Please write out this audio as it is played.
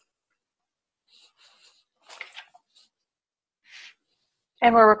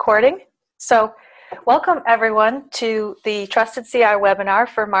And we're recording. So welcome everyone to the Trusted CI webinar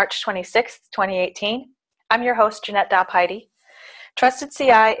for March 26th, 2018. I'm your host, Jeanette Dopp-Heide. Trusted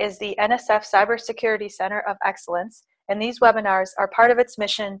CI is the NSF Cybersecurity Center of Excellence, and these webinars are part of its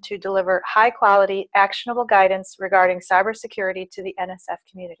mission to deliver high-quality, actionable guidance regarding cybersecurity to the NSF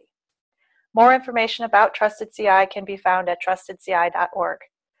community. More information about Trusted CI can be found at trustedci.org.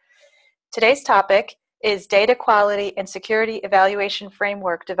 Today's topic is Data Quality and Security Evaluation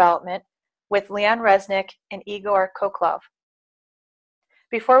Framework Development with Leon Resnick and Igor Koklov.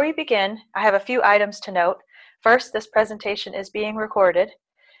 Before we begin, I have a few items to note. First, this presentation is being recorded.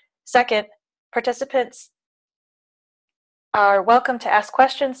 Second, participants are welcome to ask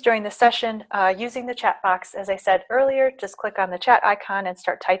questions during the session using the chat box. As I said earlier, just click on the chat icon and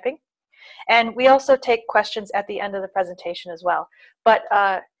start typing. And we also take questions at the end of the presentation as well. But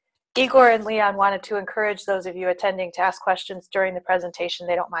Igor and Leon wanted to encourage those of you attending to ask questions during the presentation.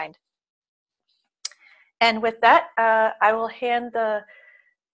 They don't mind. And with that, I'll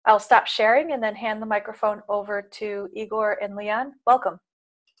stop sharing and then hand the microphone over to Igor and Leon. Welcome.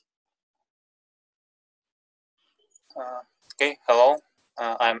 Okay, hello.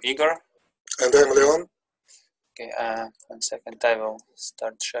 I'm Igor. And I'm Leon. Okay, 1 second. I will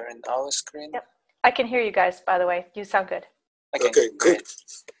start sharing our screen. Yep. I can hear you guys, by the way. You sound good. Okay, good. Great.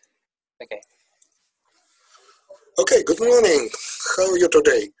 Okay, good morning. How are you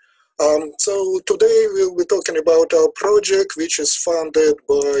today? So today we'll be talking about our project, which is funded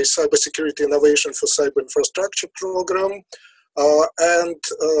by Cybersecurity Innovation for Cyber Infrastructure program. And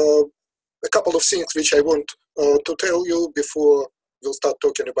a couple of things which I want to tell you before we'll start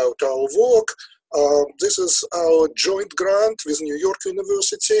talking about our work. This is our joint grant with New York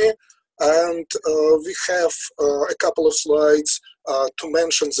University. And we have a couple of slides to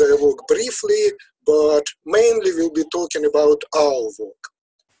mention their work briefly, but mainly we'll be talking about our work.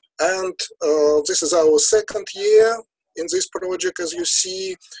 And this is our second year in this project, as you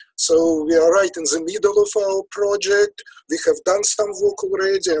see. So we are right in the middle of our project. We have done some work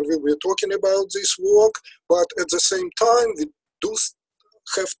already, and we'll be talking about this work. But at the same time, we do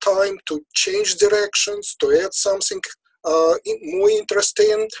have time to change directions, to add something more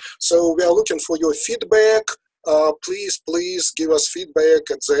interesting. So we are looking for your feedback. Please give us feedback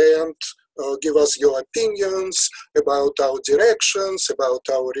at the end. Give us your opinions about our directions, about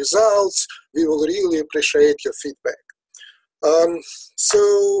our results. We will really appreciate your feedback. And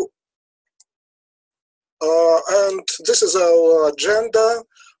this is our agenda.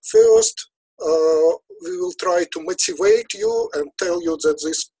 First, we will try to motivate you and tell you that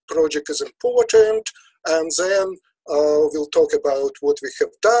this project is important, and then we'll talk about what we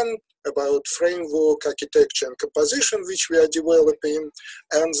have done, about framework, architecture, and composition, which we are developing,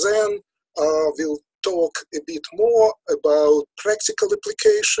 and then we'll talk a bit more about practical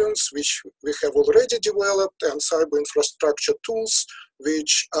applications, which we have already developed, and cyber infrastructure tools,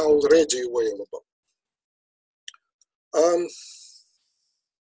 which are already available.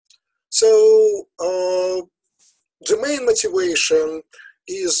 The main motivation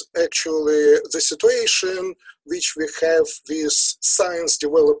is actually the situation which we have with science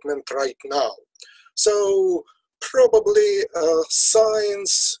development right now. So probably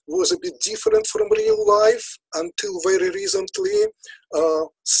science was a bit different from real life until very recently.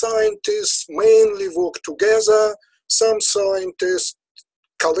 Scientists mainly worked together. Some scientists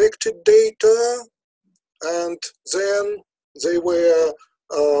collected data, and then they were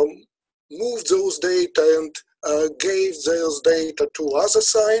moved those data and gave those data to other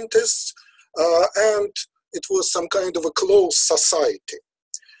scientists, and it was some kind of a closed society.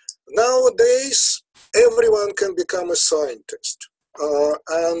 Nowadays, everyone can become a scientist,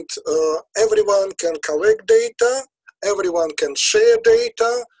 and everyone can collect data, everyone can share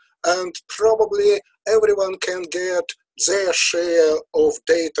data, and probably everyone can get their share of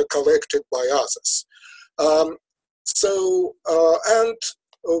data collected by others. And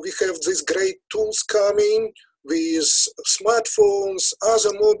we have these great tools coming with smartphones,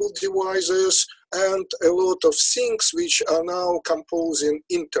 other mobile devices, and a lot of things which are now composing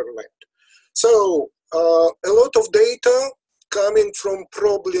internet. So a lot of data coming from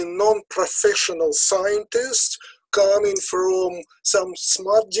probably non-professional scientists, coming from some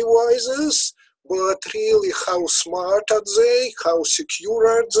smart devices, but really how smart are they, how secure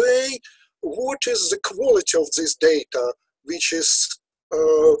are they, what is the quality of this data which is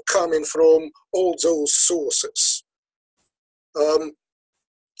coming from all those sources.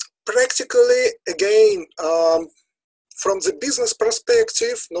 Practically, again, from the business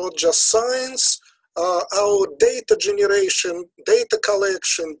perspective, not just science, our data generation, data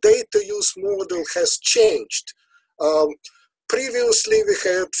collection, data use model has changed. previously, we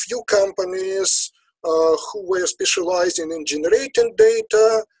had few companies who were specializing in generating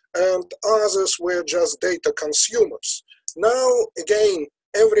data, and others were just data consumers. Now, again,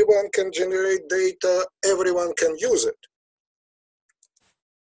 everyone can generate data, everyone can use it.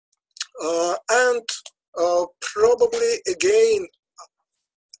 And probably, again,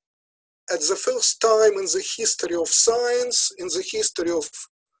 at the first time in the history of science, in the history of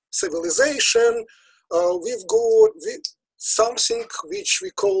civilization, we've got something which we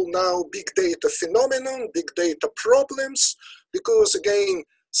call now big data phenomenon, big data problems, because again,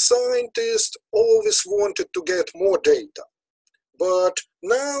 scientists always wanted to get more data. But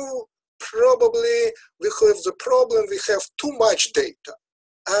now, probably, we have the problem, we have too much data,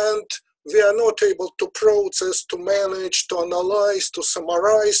 and we are not able to process, to manage, to analyze, to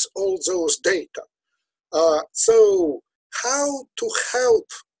summarize all those data. So how to help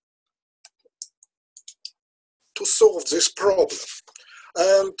to solve this problem?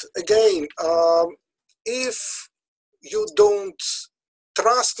 And again, if you don't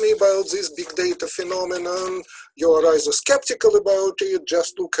trust me about this big data phenomenon, you are either skeptical about it,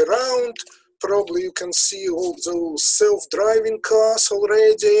 just look around. Probably you can see all those self-driving cars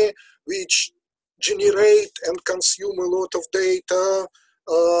already, which generate and consume a lot of data,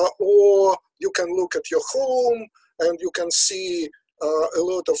 or you can look at your home and you can see a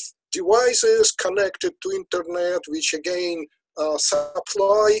lot of devices connected to internet, which again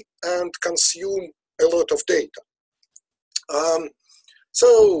supply and consume a lot of data.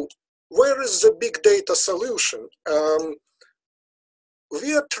 So where is the big data solution?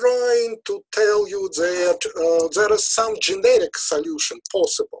 We are trying to tell you that there is some generic solution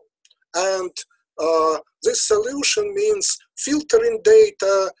possible. And this solution means filtering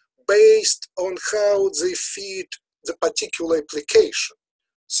data based on how they fit the particular application.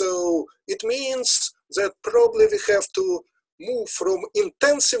 So it means that probably we have to move from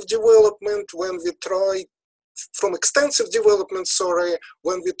intensive development when we try, from extensive development, sorry,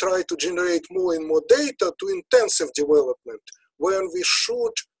 when we try to generate more and more data, to intensive development, when we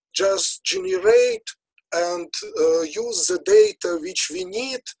should just generate and use the data which we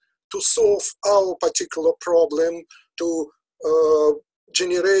need to solve our particular problem, to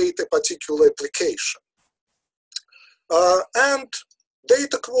generate a particular application. And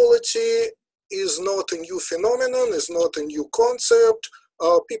data quality is not a new phenomenon, is not a new concept.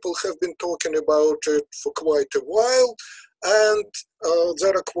 People have been talking about it for quite a while, and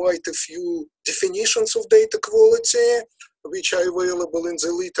there are quite a few definitions of data quality which are available in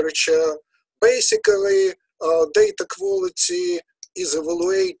the literature. Basically, data quality is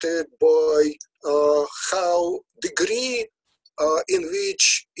evaluated by how degree in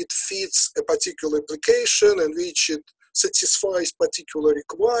which it fits a particular application, in which it satisfies particular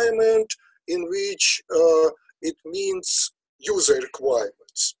requirement, in which it meets user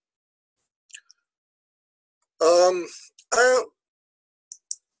requirements.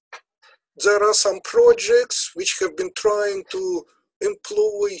 There are some projects which have been trying to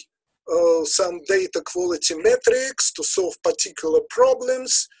employ some data quality metrics to solve particular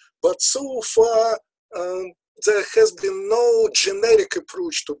problems, but so far there has been no generic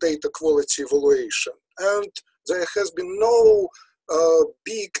approach to data quality evaluation, and there has been no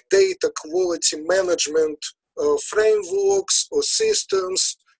big data quality management frameworks or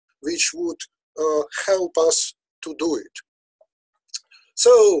systems which would help us to do it.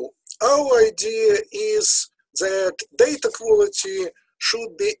 So our idea is that data quality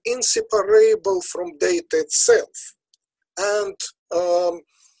should be inseparable from data itself, and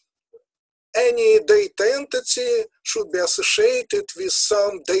any data entity should be associated with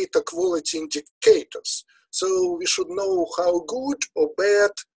some data quality indicators. So we should know how good or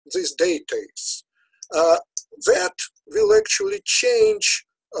bad this data is. That will actually change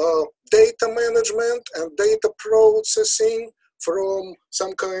data management and data processing from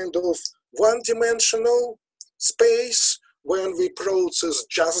some kind of one-dimensional space when we process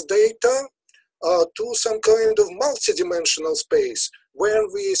just data to some kind of multi-dimensional space when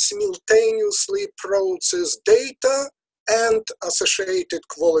we simultaneously process data and associated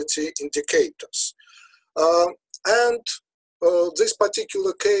quality indicators. And this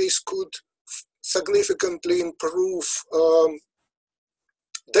particular case could significantly improve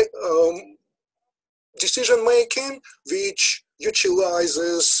decision-making, which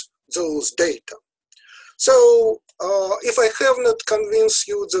utilizes those data. So if I have not convinced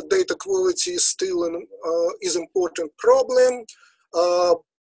you that data quality is still an important problem,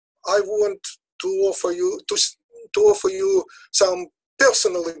 I want to offer you some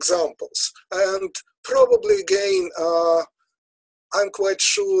personal examples. And probably again, I'm quite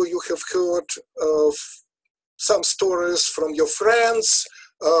sure you have heard of some stories from your friends,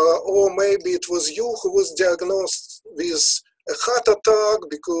 or maybe it was you who was diagnosed with a heart attack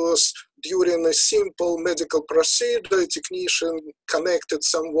because during a simple medical procedure, a technician connected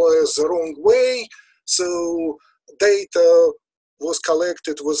somewhere the wrong way. So data was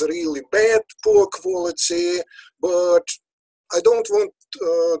collected was really bad, poor quality, but I don't want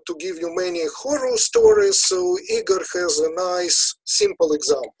to give you many horror stories, so Igor has a nice, simple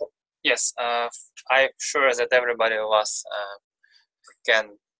example. Yes, I'm sure that everybody of us can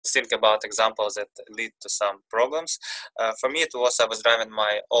think about examples that lead to some problems. For me, it was I was driving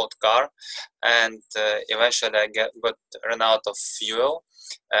my old car, and eventually I got run out of fuel.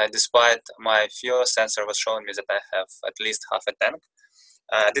 Despite my fuel sensor was showing me that I have at least half a tank.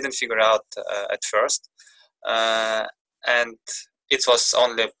 I didn't figure out at first, and it was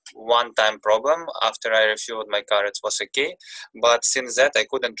only one-time problem. After I refueled my car, it was okay. But since that, I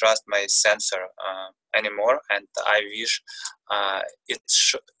couldn't trust my sensor anymore, and I wish it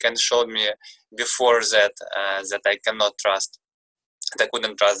can show me before that that I cannot trust. That I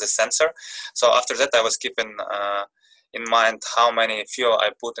couldn't trust the sensor. So after that, I was keeping in mind how many fuel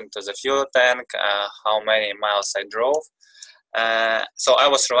I put into the fuel tank, how many miles I drove. So I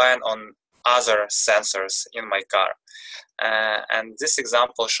was relying on other sensors in my car. And this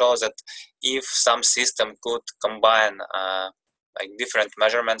example shows that if some system could combine like different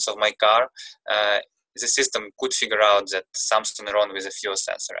measurements of my car, the system could figure out that something wrong with the fuel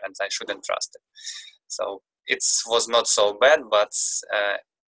sensor and I shouldn't trust it. So it was not so bad, but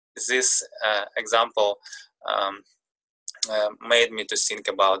this example made me to think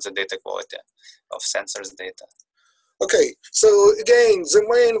about the data quality of sensors data. Okay, so again, the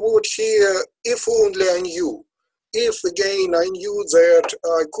main word here, if only I knew. If again I knew that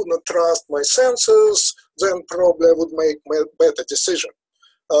I could not trust my sensors, then probably I would make a better decision.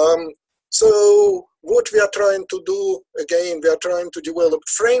 So what we are trying to do, again, we are trying to develop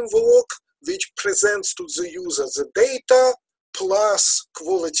framework which presents to the user the data plus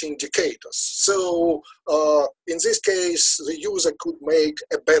quality indicators. So in this case, the user could make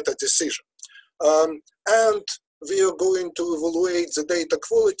a better decision. And we are going to evaluate the data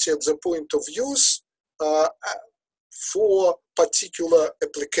quality at the point of use for particular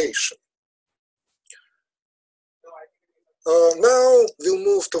application. Now we'll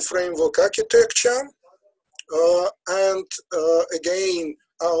move to framework architecture. And again,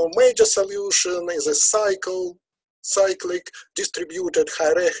 our major solution is a cyclic distributed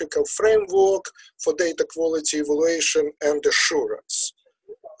hierarchical framework for data quality evaluation and assurance.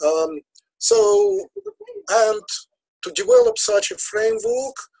 And to develop such a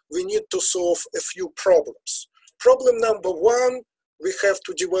framework, we need to solve a few problems. Problem number one, we have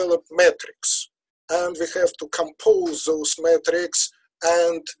to develop metrics, and we have to compose those metrics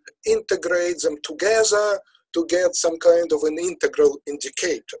and integrate them together to get some kind of an integral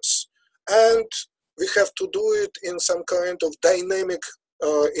indicators. And we have to do it in some kind of dynamic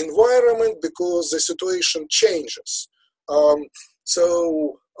environment because the situation changes.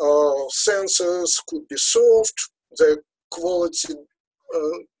 So sensors could be solved, the quality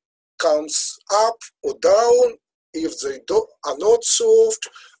comes up or down if they are not solved,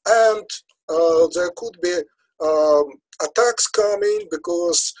 and there could be attacks coming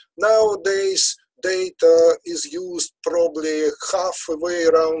because nowadays data is used probably halfway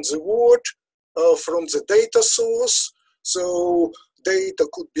around the world from the data source. So data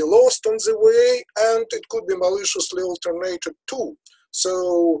could be lost on the way and it could be maliciously alternated too.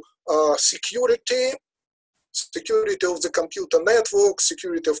 So security of the computer network,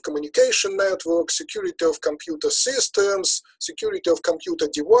 security of communication network, security of computer systems, security of computer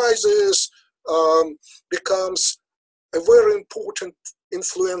devices becomes a very important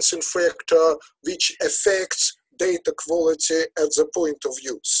influencing factor which affects data quality at the point of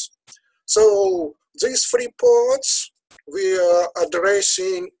use. So these three parts we are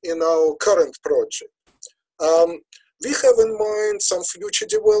addressing in our current project. We have in mind some future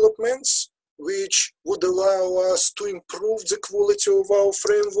developments which would allow us to improve the quality of our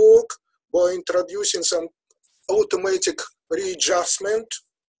framework by introducing some automatic readjustment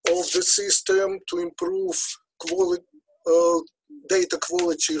of the system to improve data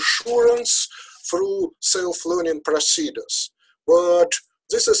quality assurance through self-learning procedures. But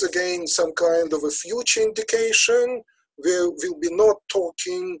this is again some kind of a future indication. We will be not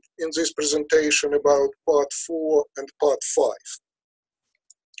talking in this presentation about part 4 and part 5.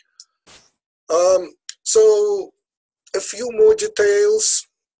 So a few more details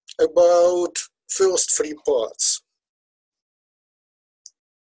about first 3 parts.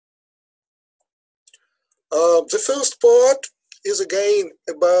 The first part is again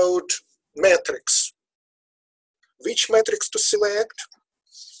about metrics. which metrics to select,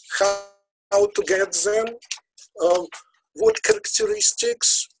 how to get them, what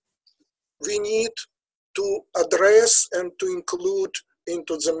characteristics we need to address and to include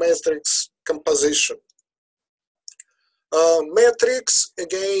into the matrix composition. Metrics,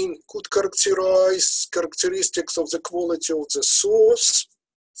 again, could characterize characteristics of the quality of the source,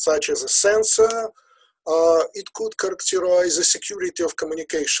 such as a sensor. It could characterize the security of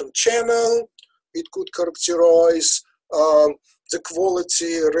communication channel. It could characterize the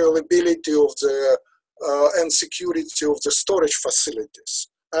quality, reliability of the and security of the storage facilities.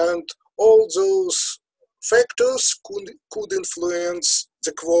 And all those factors could influence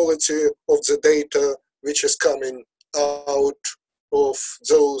the quality of the data which is coming out of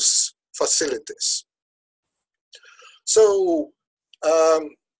those facilities. So,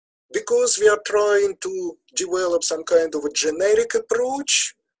 because we are trying to develop some kind of a generic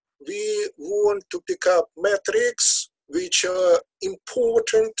approach, we want to pick up metrics which are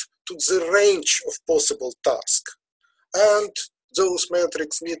important to the range of possible tasks. And those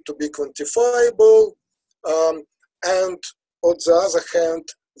metrics need to be quantifiable, and on the other hand,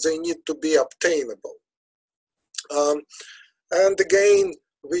 they need to be obtainable. And again,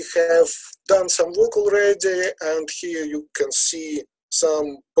 we have done some work already, and here you can see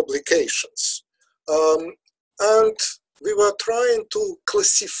some publications. And we were trying to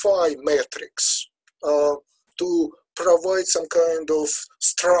classify metrics to provide some kind of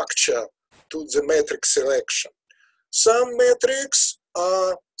structure to the metric selection. Some metrics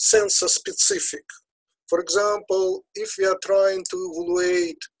are sensor specific. For example, if we are trying to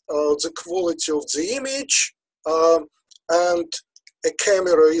evaluate the quality of the image, and a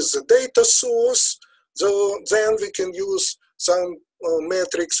camera is the data source, so then we can use some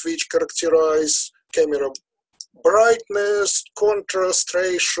metrics which characterize camera brightness, contrast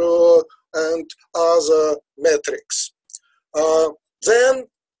ratio, and other metrics. Then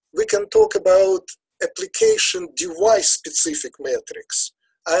we can talk about application device-specific metrics.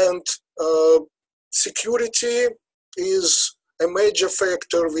 And security is a major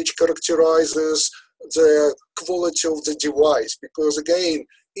factor which characterizes the quality of the device. Because again,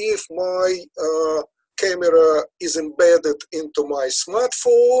 if my camera is embedded into my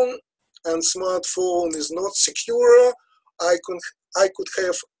smartphone and smartphone is not secure, I could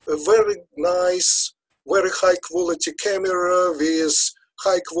have a very nice, very high quality camera with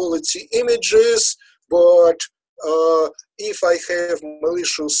high quality images, but if I have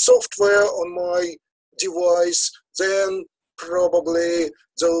malicious software on my device, then probably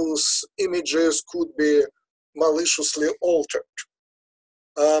those images could be maliciously altered.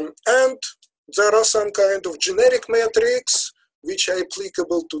 And there are some kind of generic metrics which are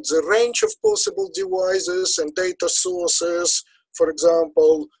applicable to the range of possible devices and data sources. For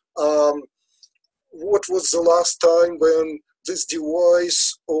example, what was the last time when this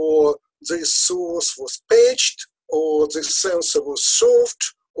device or this source was patched, or this sensor was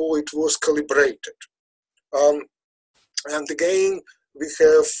soft, or it was calibrated. And again, we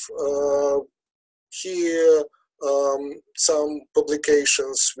have here some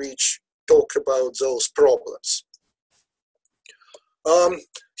publications which talk about those problems.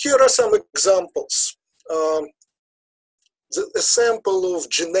 Here are some examples. A sample of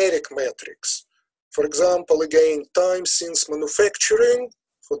generic metrics. For example, again, time since manufacturing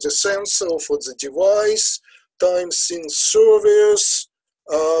for the sensor or for the device, time since service,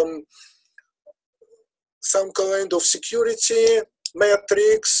 some kind of security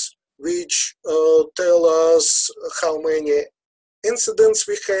metrics which tell us how many incidents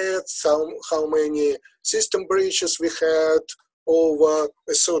we had, how many system breaches we had over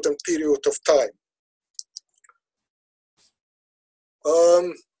a certain period of time.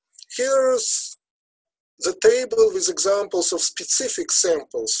 Here's the table with examples of specific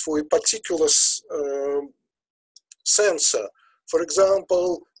samples for a particular sensor. For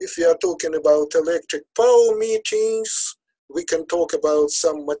example, if we are talking about electric power meters, we can talk about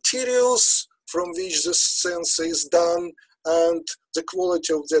some materials from which the sensor is done, and the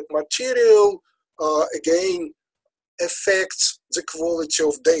quality of that material, again, affects the quality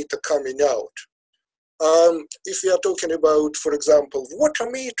of data coming out. If we are talking about, for example, water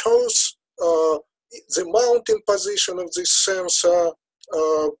meters, the mounting position of this sensor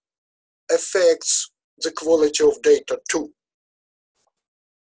affects the quality of data too.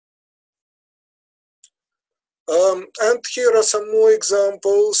 And here are some more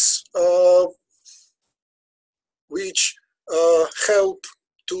examples which help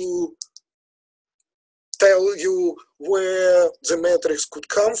to tell you where the metrics could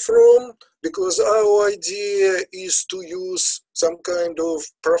come from, because our idea is to use some kind of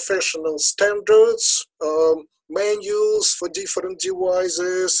professional standards manuals for different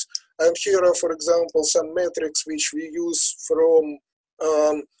devices. And here are, for example, some metrics which we use from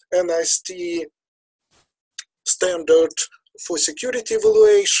NIST standard for security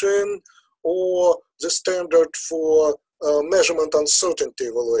evaluation, or the standard for measurement uncertainty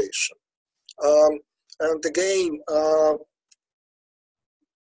evaluation. And again,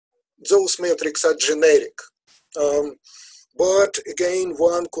 those metrics are generic. But again,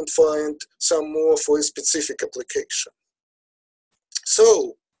 one could find some more for a specific application.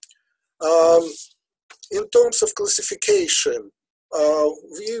 So, in terms of classification,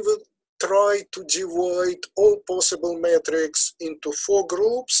 we will try to divide all possible metrics into 4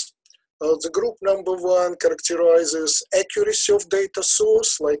 groups. The group number 1 characterizes accuracy of data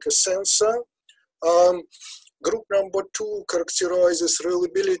source, like a sensor. Group number 2 characterizes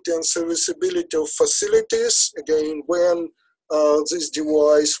reliability and serviceability of facilities, again, when this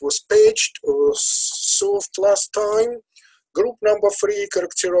device was paged or served last time. Group number 3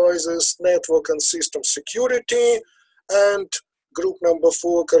 characterizes network and system security, and group number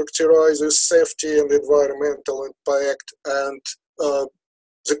 4 characterizes safety and environmental impact and the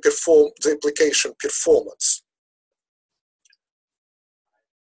application performance.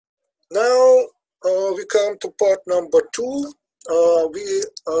 Now we come to part number 2. We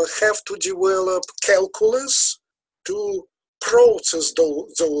have to develop calculus to process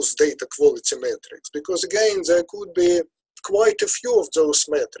those data quality metrics, because again, there could be quite a few of those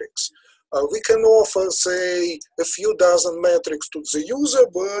metrics. We can offer, say, a few dozen metrics to the user,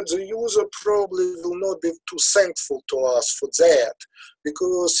 but the user probably will not be too thankful to us for that,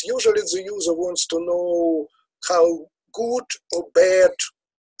 because usually the user wants to know how good or bad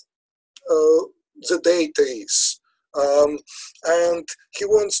the data is. And he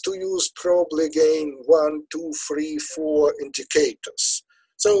wants to use probably again 1, 2, 3, 4 indicators.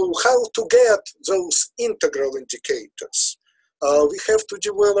 So how to get those integral indicators? We have to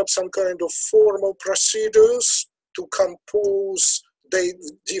develop some kind of formal procedures to compose the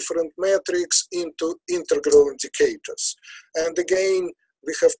different metrics into integral indicators. And again,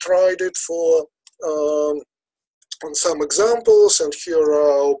 we have tried it for on some examples, and here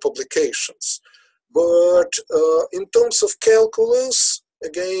are our publications. But in terms of calculus,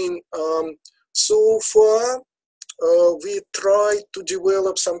 again, so far we tried to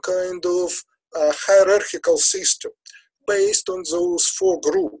develop some kind of hierarchical system based on those 4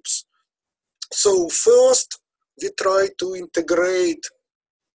 groups. So first, we try to integrate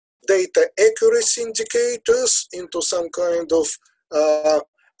data accuracy indicators into some kind of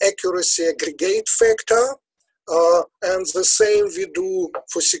accuracy aggregate factor. And the same we do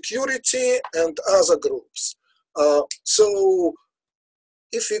for security and other groups. So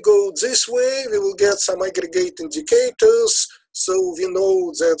if we go this way, we will get some aggregate indicators. So we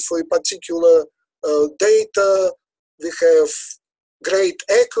know that for a particular data, we have great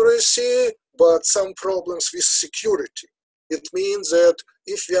accuracy, but some problems with security. It means that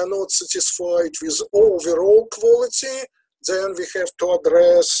if we are not satisfied with overall quality, then we have to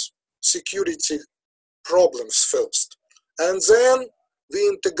address security problems first. And then we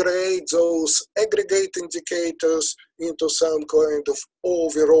integrate those aggregate indicators into some kind of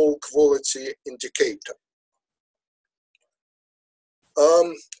overall quality indicator.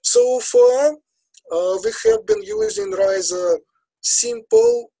 So far, we have been using rather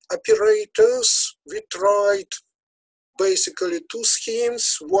simple operators. We tried basically 2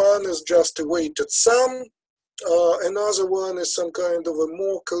 schemes. One is just a weighted sum. Another one is some kind of a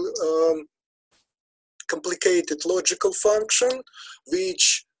more complicated logical function,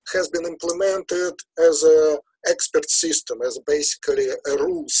 which has been implemented as an expert system, as basically a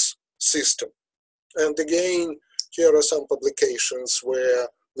rules system. And again, here are some publications where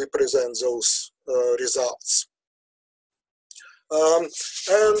we present those results.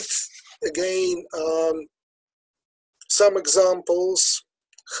 And again, some examples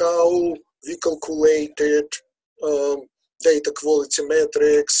how we calculated data quality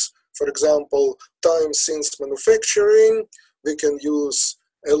metrics. For example, time since manufacturing, we can use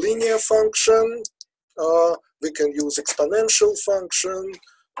a linear function, we can use exponential function,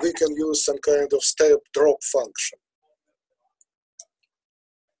 we can use some kind of step drop function.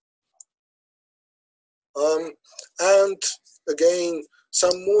 And again,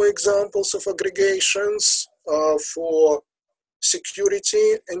 some more examples of aggregations for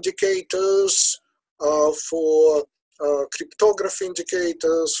security indicators, for cryptography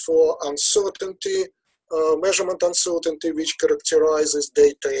indicators, for uncertainty, measurement uncertainty, which characterizes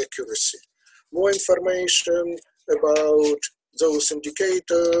data accuracy. More information about those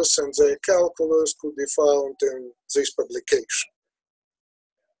indicators and their calculus could be found in this publication.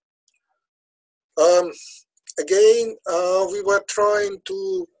 again, we were trying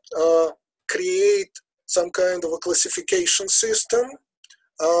to create some kind of a classification system,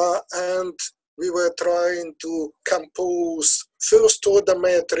 and we were trying to compose first order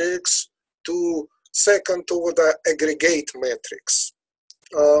metrics to second order aggregate metrics.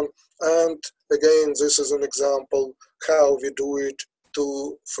 And again, this is an example how we do it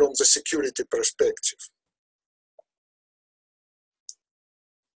from the security perspective.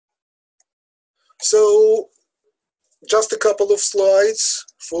 So just a couple of slides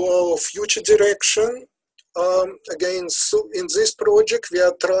for our future direction. Again, so in this project, we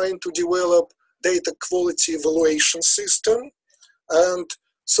are trying to develop data quality evaluation system. And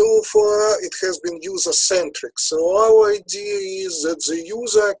so far, it has been user-centric. So our idea is that the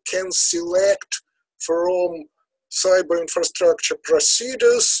user can select from cyber infrastructure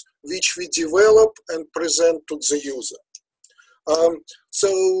procedures which we develop and present to the user.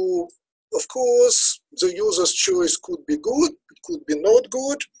 So, of course, the user's choice could be good, it could be not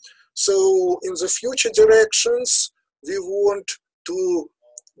good. So in the future directions, we want to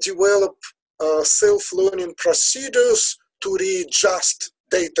develop self-learning procedures to readjust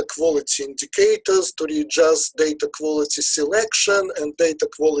data quality indicators, to readjust data quality selection and data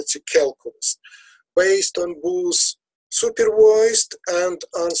quality calculus based on both supervised and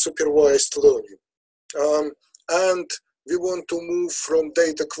unsupervised learning. And we want to move from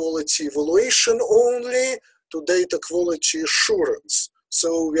data quality evaluation only to data quality assurance.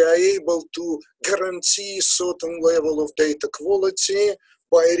 So we are able to guarantee a certain level of data quality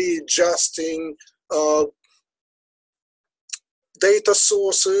by readjusting data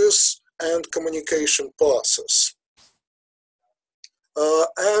sources and communication paths.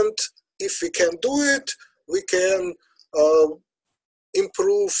 And if we can do it, we can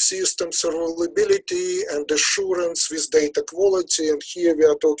improve system survivability and assurance with data quality. And here we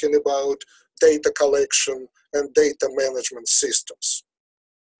are talking about data collection and data management systems.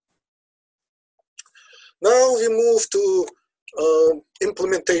 Now we move to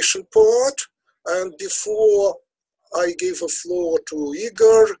implementation part. And before I give a floor to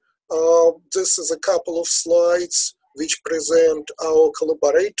Igor, this is a couple of slides which present our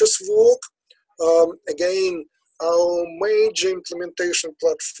collaborators' work. Again, our major implementation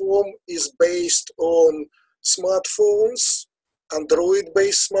platform is based on smartphones,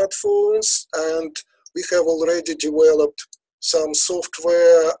 Android-based smartphones, and we have already developed some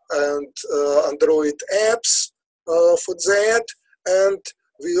software and Android apps for that, and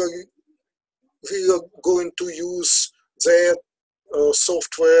we are going to use that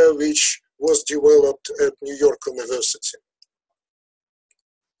software which was developed at New York University.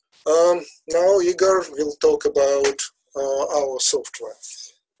 Now Igor will talk about our software.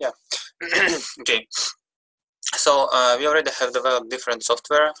 Yeah. Okay. So we already have developed different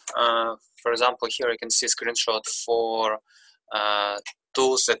software. For example, here you can see a screenshot for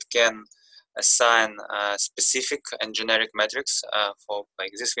tools that can assign specific and generic metrics. For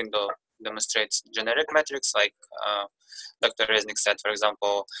like this window demonstrates generic metrics, like Dr. Reznik said, for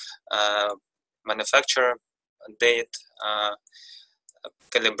example, manufacturer date,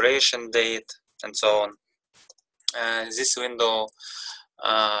 calibration date, and so on. This window,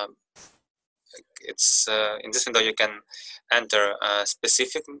 in this window you can enter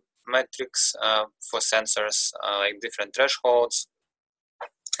specific metrics for sensors, like different thresholds,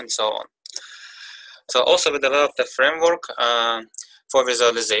 and so on. So also we developed a framework for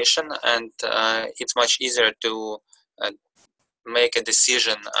visualization, and it's much easier to make a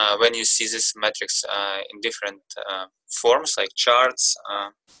decision when you see these metrics in different forms, like charts,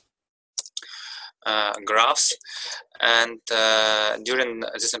 graphs. And during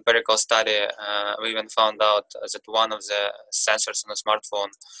this empirical study, we even found out that one of the sensors on a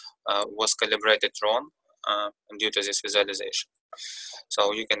smartphone was calibrated wrong due to this visualization.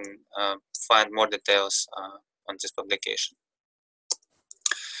 So you can find more details on this publication.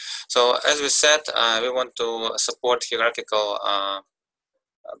 So as we said, we want to support hierarchical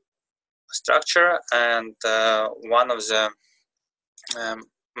structure, and one of the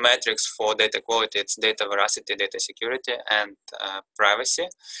metrics for data quality, it's data veracity, data security, and privacy.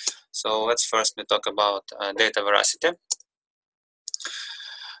 So let's first talk about data veracity.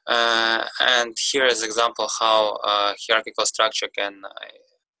 And here is an example how hierarchical structure can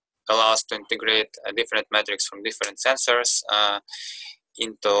allow us to integrate different metrics from different sensors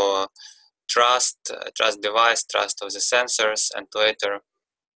into trust device, trust of the sensors, and later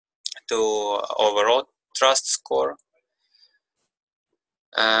to overall trust score.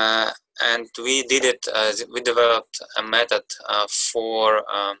 And we did it, we developed a method for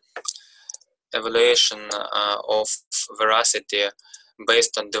evaluation of veracity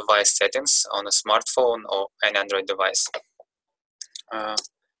based on device settings on a smartphone or an Android device.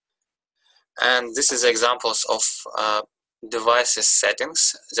 And this is examples of devices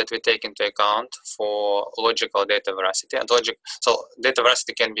settings that we take into account for logical data veracity. And so data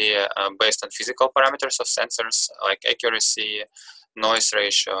veracity can be based on physical parameters of sensors like accuracy, noise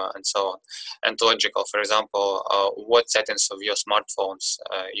ratio, and so on. And logical, for example, what settings of your smartphones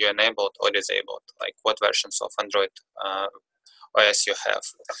you enabled or disabled, like what versions of Android OS you have,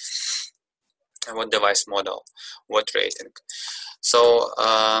 and what device model, what rating. So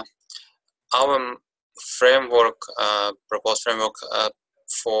our framework, proposed framework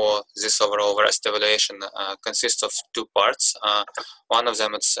for this overall veracity evaluation consists of two parts. One of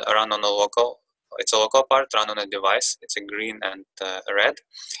them is run on a local. It's a local part, run on a device. It's a green and red.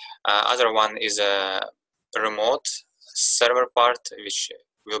 Other one is a remote server part, which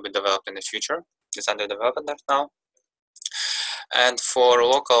will be developed in the future. It's under development right now. And for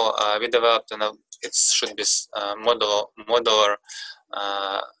local, we developed, it should be modular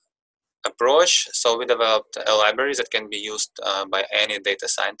approach. So we developed a library that can be used by any data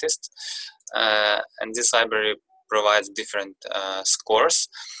scientist. And this library provides different scores.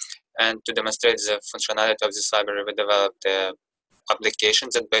 And to demonstrate the functionality of this library, we developed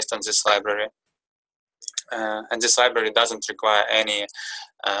applications that based on this library. And this library doesn't require any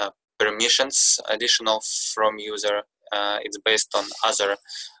permissions additional from user. It's based on other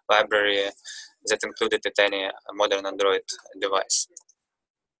library that included at any modern Android device.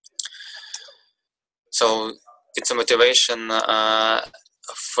 So it's a motivation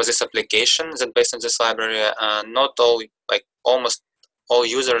for this application that based on this library. Not all, like almost all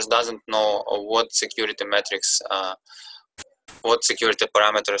users doesn't know what security metrics, what security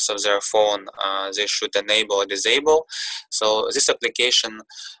parameters of their phone they should enable or disable. So this application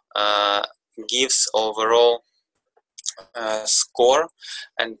gives overall score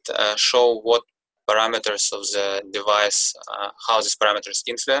and show what parameters of the device, how these parameters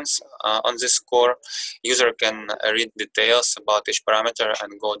influence on this score. User can read details about each parameter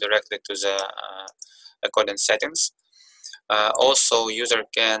and go directly to the according settings. Also, user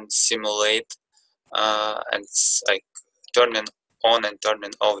can simulate and like turning on and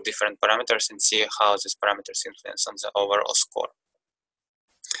turning off different parameters and see how these parameters influence on the overall score.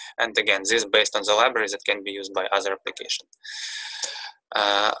 And again, this is based on the libraries that can be used by other applications.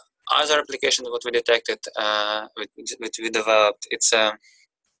 Other applications what we detected, which we developed, it's a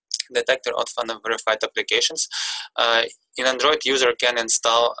detector of unverified applications. In Android, user can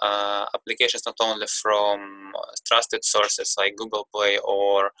install applications not only from trusted sources like Google Play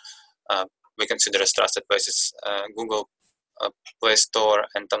or we consider as trusted places Google Play Store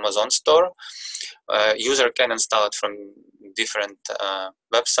and Amazon Store. User can install it from different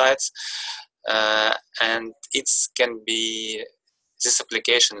websites, and it can be these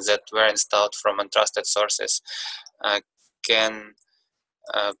applications that were installed from untrusted sources can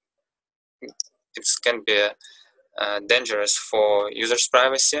be dangerous for users'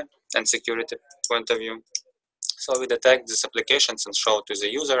 privacy and security point of view. So we detect these applications and show to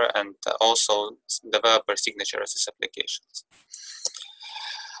the user and also developer signature of these applications.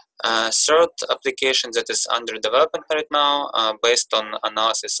 Third application that is under development right now, based on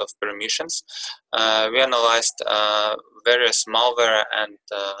analysis of permissions, we analyzed various malware and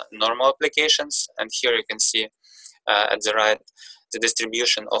normal applications, and here you can see at the right the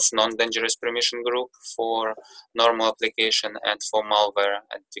distribution of non-dangerous permission group for normal application and for malware,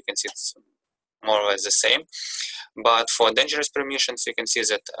 and you can see it's more or less the same. But for dangerous permissions, you can see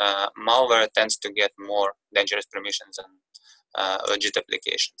that malware tends to get more dangerous permissions than legit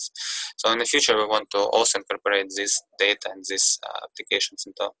applications. So in the future, we want to also incorporate this data and these applications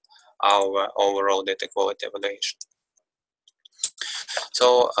into our overall data quality evaluation.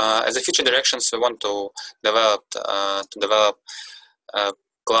 So as a future directions, we want to develop a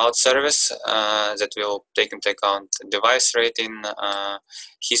cloud service that will take into account device rating,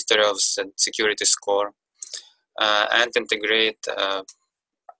 history of the security score, and integrate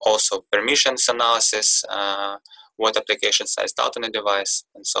also permissions analysis, what applications are installed on a device,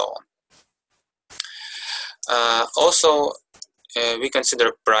 and so on. Also, we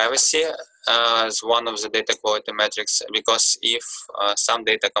consider privacy as one of the data quality metrics, because if some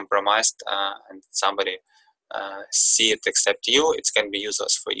data compromised and somebody see it except you, it can be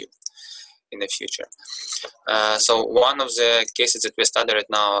useless for you in the future. So one of the cases that we study right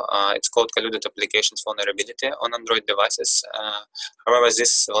now, it's called colluded applications vulnerability on Android devices. However,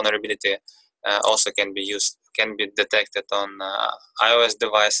 this vulnerability also can be detected on iOS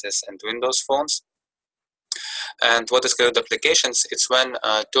devices and Windows phones. And what is cloud applications? It's when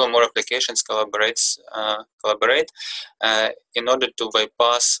two or more applications collaborate in order to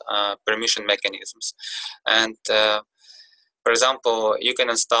bypass permission mechanisms. And for example, you can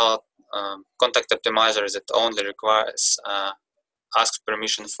install contact optimizer that only requires asks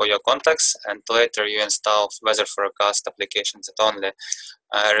permission for your contacts, and later you install weather forecast applications that only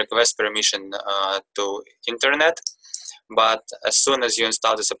request permission to internet. But as soon as you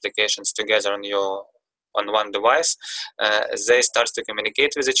install these applications together on one device, they start to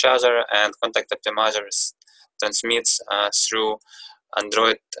communicate with each other, and contact optimizers transmits through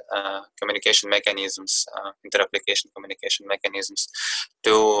Android communication mechanisms, inter-application communication mechanisms,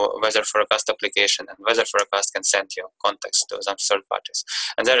 to weather forecast application, and weather forecast can send your contacts to some third parties.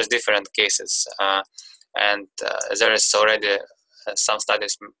 And there is different cases, and there is already some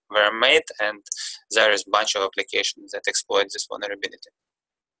studies were made, and there is a bunch of applications that exploit this vulnerability.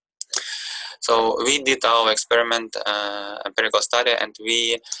 So we did our experiment, empirical study, and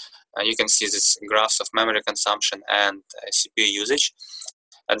you can see this graphs of memory consumption and CPU usage.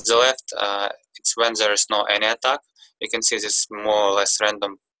 At the left, it's when there is no any attack. You can see this more or less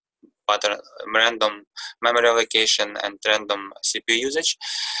random pattern, random memory allocation and random CPU usage.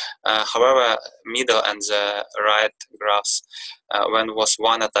 However, middle and the right graphs, when was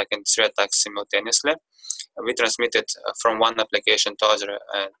one attack and three attacks simultaneously, we transmitted from one application to other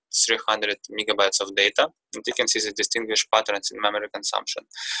 300 megabytes of data, and you can see the distinguished patterns in memory consumption.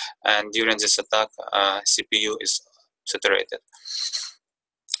 And during this attack, CPU is saturated.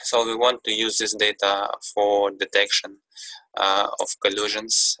 So we want to use this data for detection of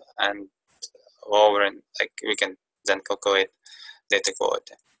collisions, and lowering, like we can then calculate data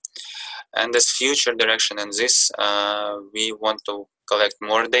quality. And as future direction in this, we want to collect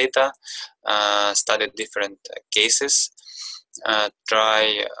more data, study different cases,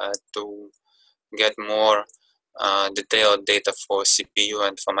 try to get more detailed data for CPU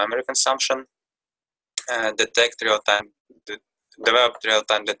and for memory consumption, detect develop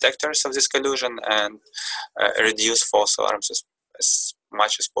real-time detectors of this collision, and reduce false alarms as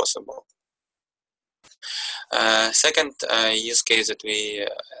much as possible. Second use case that we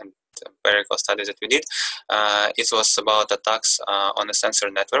empirical study that we did, it was about attacks on the sensor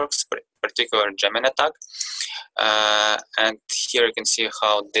networks, particular Gemini attack. And here you can see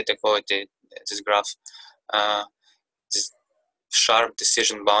how data quality, this graph, this sharp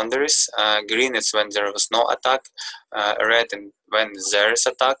decision boundaries. Green is when there was no attack, red and when there is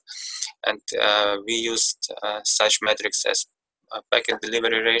attack. And we used such metrics as packet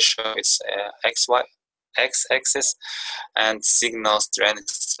delivery ratio, it's x-axis, and signal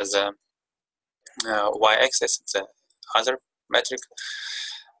strength as a y-axis, it's a other metric.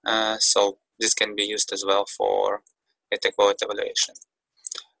 So this can be used as well for data quality evaluation.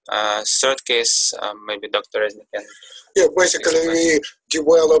 Third case, maybe Dr. Reznik can. Yeah, basically we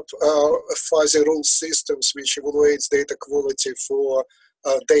develop fuzzy rule systems which evaluates data quality for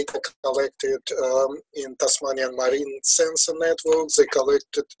data collected in Tasmanian marine sensor networks. They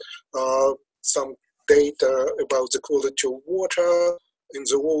collected some data about the quality of water in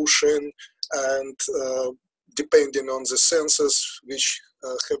the ocean, and depending on the sensors which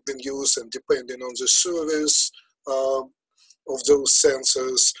have been used and depending on the service of those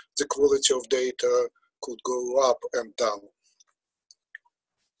sensors, the quality of data could go up and down.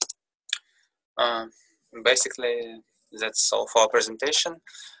 Basically, that's all for our presentation.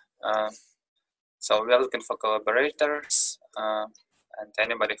 So we are looking for collaborators and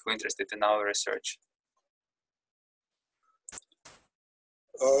anybody who is interested in our research.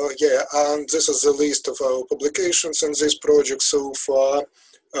 Yeah, and this is the list of our publications in this project so far,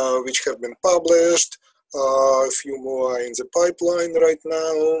 which have been published. A few more are in the pipeline right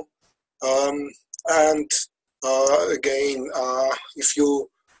now. And again, if you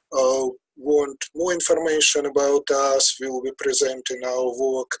want more information about us, we'll be presenting our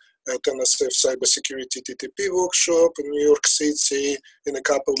work at NSF Cybersecurity TTP workshop in New York City in a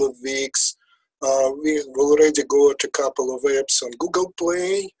couple of weeks. We've already got a couple of apps on Google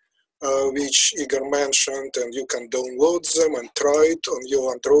Play, which Igor mentioned, and you can download them and try it on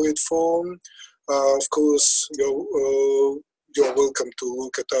your Android phone. Of course, you're welcome to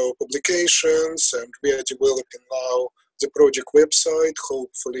look at our publications, and we are developing now the project website.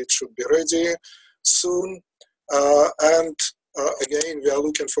 Hopefully it should be ready soon. And again, we are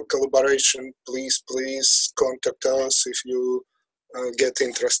looking for collaboration. Please contact us if you get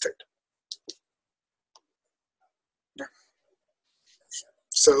interested.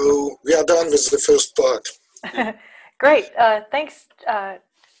 So we are done with the first part. Great. Thanks,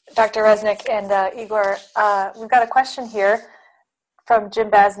 Dr. Reznik and Igor. We've got a question here from Jim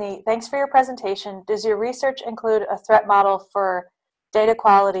Basney. Thanks for your presentation. Does your research include a threat model for data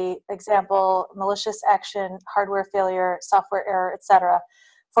quality, example, malicious action, hardware failure, software error, etc.,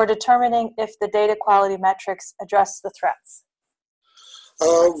 for determining if the data quality metrics address the threats?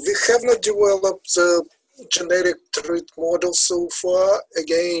 We have not developed the generic threat model so far.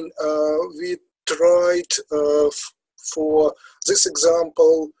 Again, we tried for this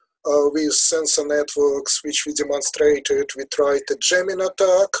example with sensor networks, which we demonstrated. We tried a jamming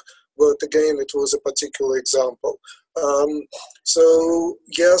attack, but again, it was a particular example. So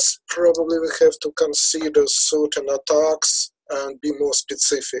yes, probably we have to consider certain attacks and be more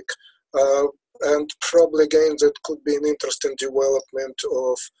specific. And probably again, that could be an interesting development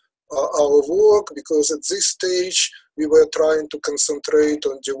of our work, because at this stage, we were trying to concentrate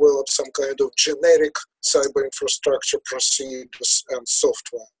on develop some kind of generic cyber infrastructure procedures and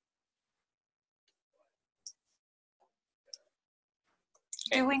software.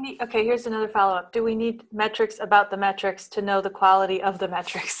 Do we need, okay, here's another follow-up. Do we need metrics about the metrics to know the quality of the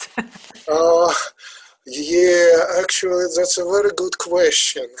metrics? Yeah, actually, that's a very good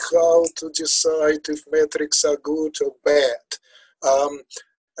question. How to decide if metrics are good or bad?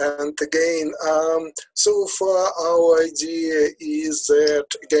 And again, so far our idea is that,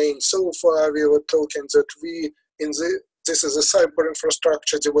 again, so far we were talking that this is a cyber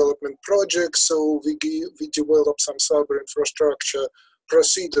infrastructure development project, so we develop some cyber infrastructure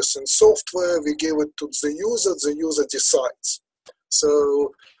procedures and software, we give it to the user decides.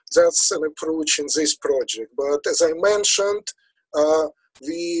 So that's an approach in this project. But as I mentioned,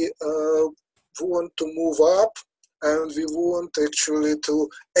 we want to move up, and we want actually to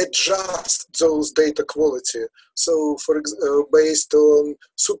adjust those data quality. So based on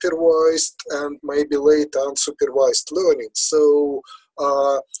supervised and maybe later unsupervised learning. So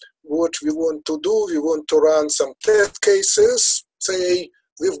what we want to do, we want to run some test cases, say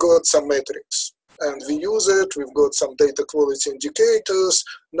we've got some metrics and we use it, we've got some data quality indicators,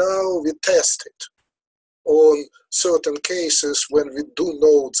 now we test it on certain cases when we do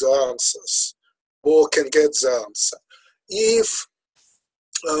know the answers or can get the answer. If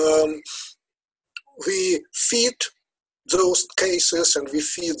we fit those cases and we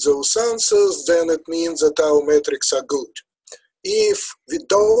feed those answers, then it means that our metrics are good. If we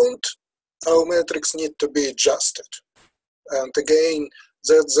don't, our metrics need to be adjusted. And again,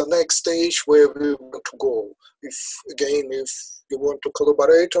 that's the next stage where we want to go. If you want to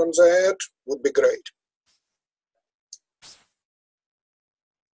collaborate on that, would be great.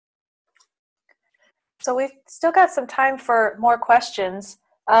 So we've still got some time for more questions.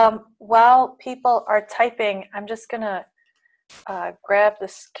 While people are typing, I'm just going to grab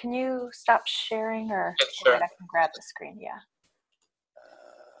this. Can you stop sharing, or sure. I can grab the screen? Yeah.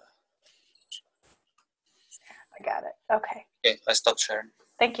 I got it. Okay. Okay, I stopped sharing.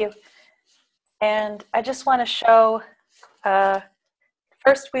 Thank you. And I just want to show,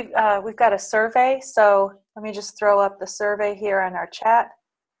 first we've got a survey. So let me just throw up the survey here on our chat.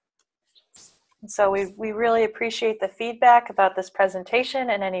 And so we really appreciate the feedback about this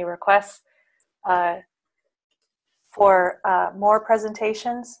presentation and any requests for more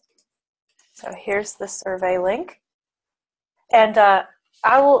presentations. So here's the survey link. And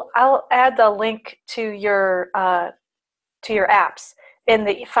I'll add the link to your apps in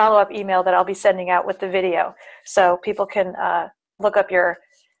the follow-up email that I'll be sending out with the video, so people can look up your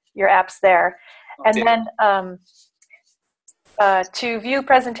apps there. Okay. And then to view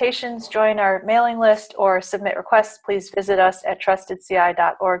presentations, join our mailing list, or submit requests, please visit us at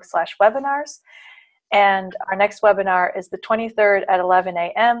trustedci.org/webinars. And our next webinar is the 23rd at 11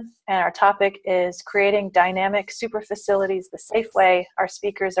 a.m. And our topic is creating dynamic super facilities the safe way. Our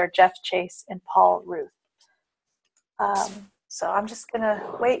speakers are Jeff Chase and Paul Ruth. So I'm just going to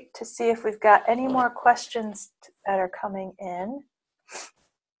wait to see if we've got any more questions that are coming in.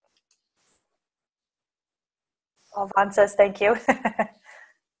 Well, Vaughn says thank you.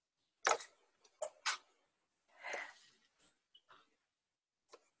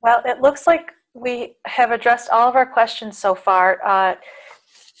 Well, it looks like we have addressed all of our questions so far.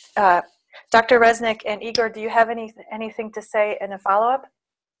 Dr. Reznik and Igor, do you have anything to say in a follow-up?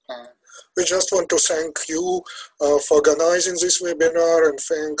 We just want to thank you for organizing this webinar, and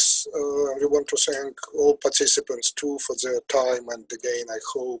thanks. We want to thank all participants too for their time. And again, I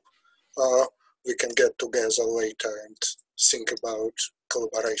hope we can get together later and think about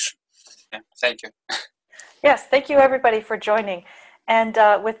collaboration. Yeah, thank you. Yes, thank you everybody for joining. And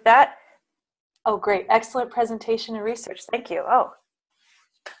with that, oh great, excellent presentation and research. Thank you. Oh.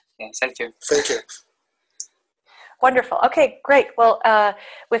 Yeah, thank you. Thank you. Wonderful. Okay, great. Well,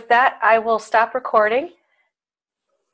 with that, I will stop recording